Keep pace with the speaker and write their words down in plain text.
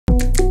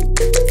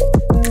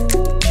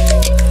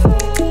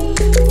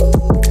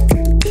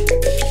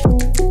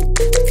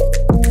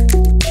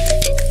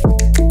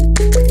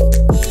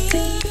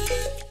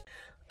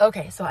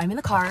Okay, so I'm in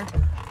the car.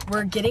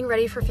 We're getting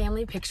ready for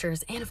family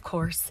pictures, and of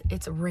course,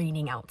 it's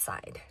raining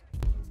outside.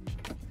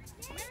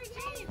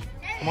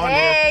 Come on,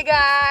 hey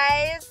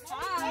guys!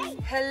 Hi.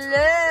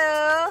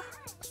 Hello!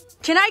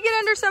 Can I get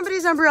under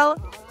somebody's umbrella?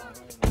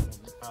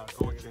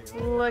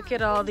 Look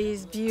at all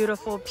these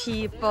beautiful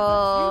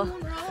people.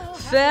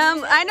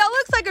 I know, it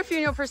looks like a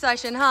funeral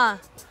procession, huh?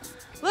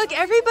 Look,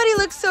 everybody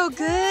looks so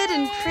good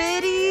and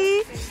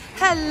pretty.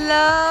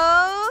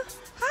 Hello.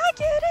 Hi,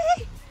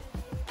 cutie.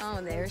 Oh,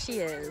 there she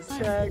is.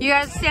 You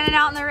guys standing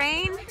out in the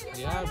rain?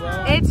 Yeah,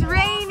 bro. It's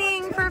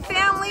raining for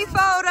family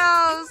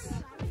photos.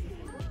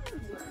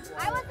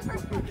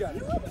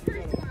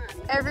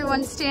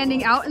 Everyone's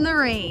standing out in the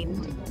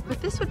rain.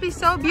 But this would be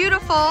so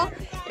beautiful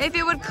if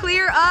it would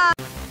clear up.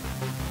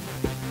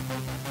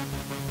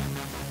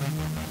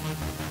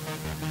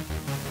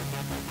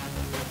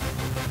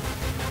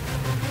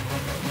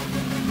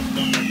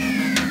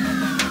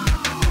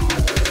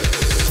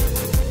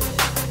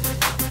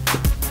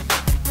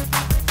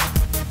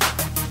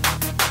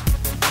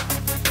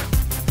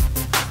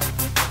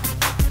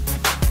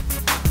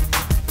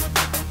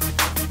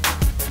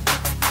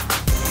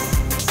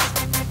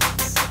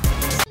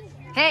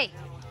 Hey,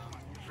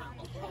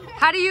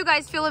 how do you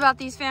guys feel about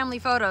these family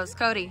photos,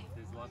 Cody?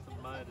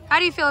 How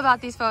do you feel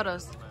about these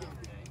photos?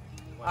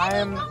 I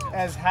am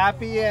as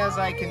happy as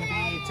I can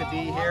be to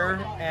be here,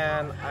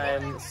 and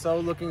I'm so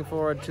looking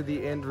forward to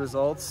the end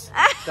results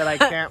that I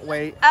can't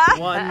wait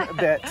one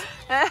bit. Did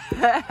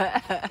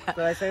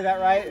I say that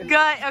right?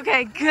 Good,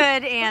 okay,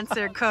 good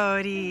answer,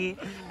 Cody.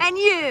 And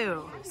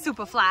you,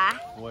 Superfly?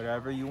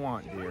 Whatever you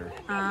want, dear.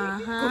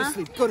 Uh-huh. Go to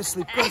sleep, go to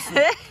sleep, go to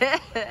sleep.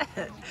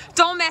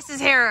 Don't mess his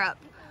hair up.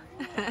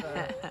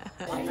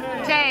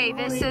 Okay,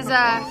 this is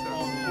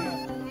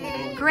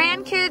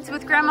grandkids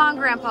with grandma and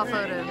grandpa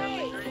photo.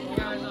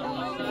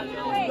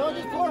 No,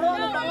 just pour her on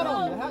the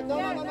bottom.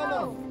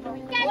 No.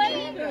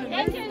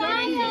 It's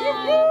fire!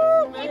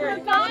 Give her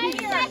 5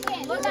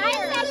 seconds. 5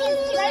 seconds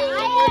to I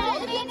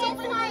make it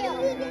smile.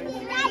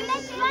 Grab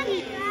this money,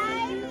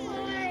 guys.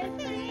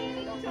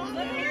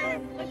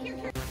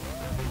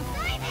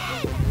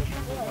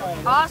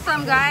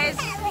 Awesome, guys.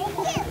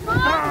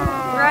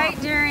 Right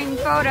during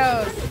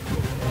photos.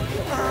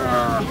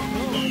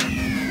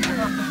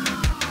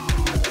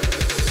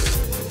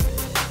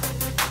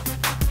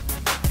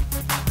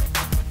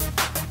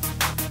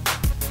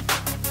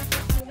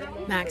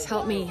 Max,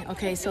 help me.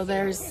 Okay, so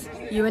there's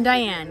you and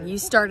Diane. You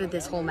started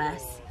this whole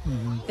mess.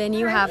 Then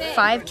you have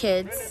 5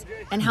 kids.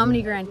 And how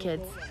many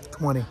grandkids?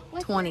 20.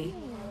 20.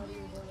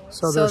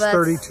 So there's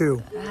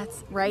 32.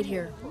 That's right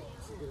here.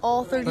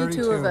 All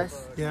 32 of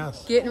us.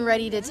 Yes. Getting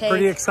ready to take.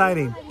 Pretty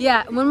exciting.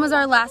 Yeah, when was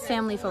our last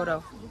family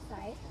photo?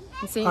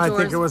 In St. George? I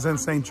think it was in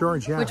St.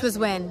 George, yeah. Which was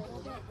when?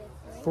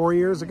 4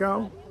 years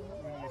ago?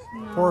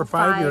 4 or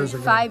 5 years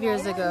ago. 5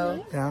 years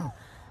ago. Yeah.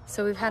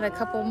 So we've had a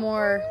couple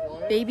more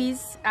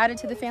babies added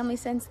to the family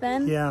since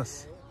then.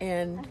 Yes.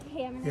 And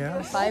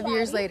Yes. 5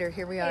 years later,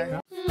 here we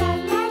are.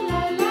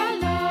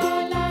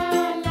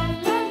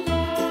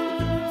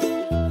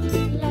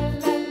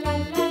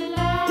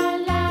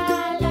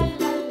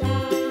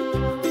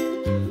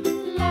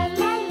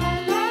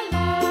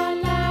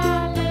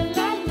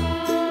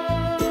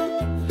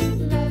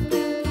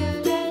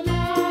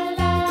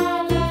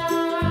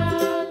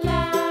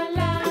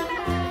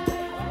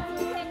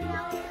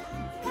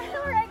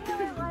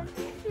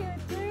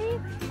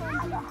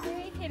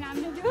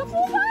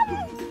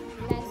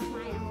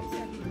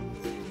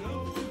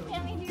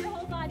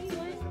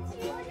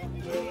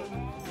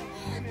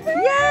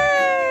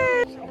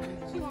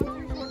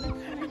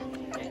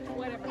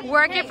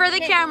 Work it for the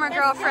camera,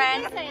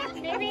 girlfriend.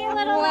 Maybe a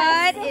little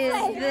What less. is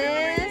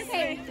this?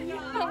 Okay,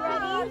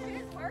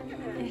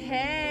 ready?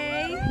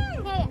 Hey.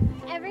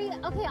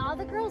 Okay, all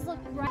the girls look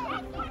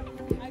right.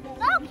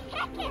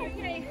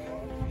 Okay.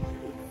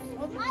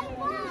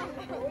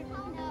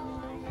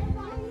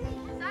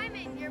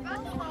 Simon, you're both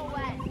a little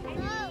wet.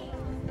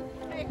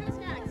 Hey, who's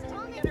next?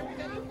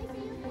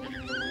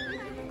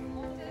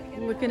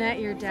 Looking at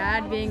your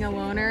dad being a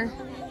loner.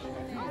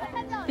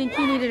 Think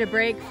he needed a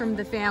break from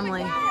the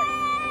family.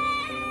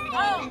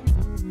 Oh.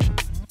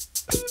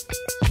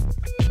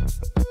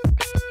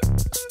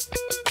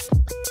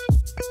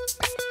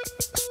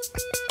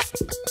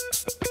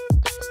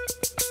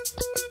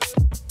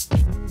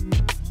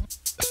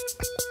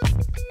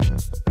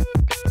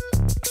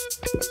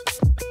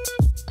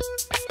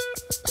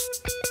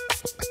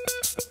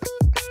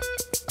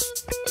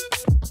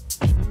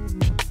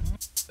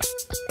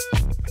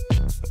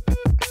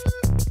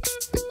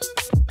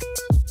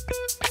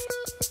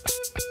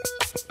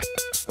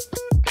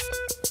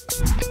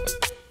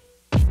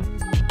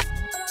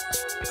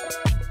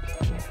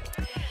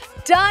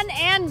 Done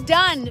and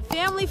done.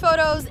 Family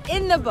photos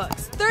in the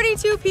books.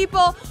 32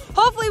 people.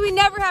 Hopefully we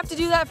never have to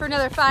do that for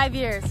another 5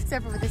 years,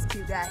 except for with this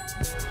cute guy.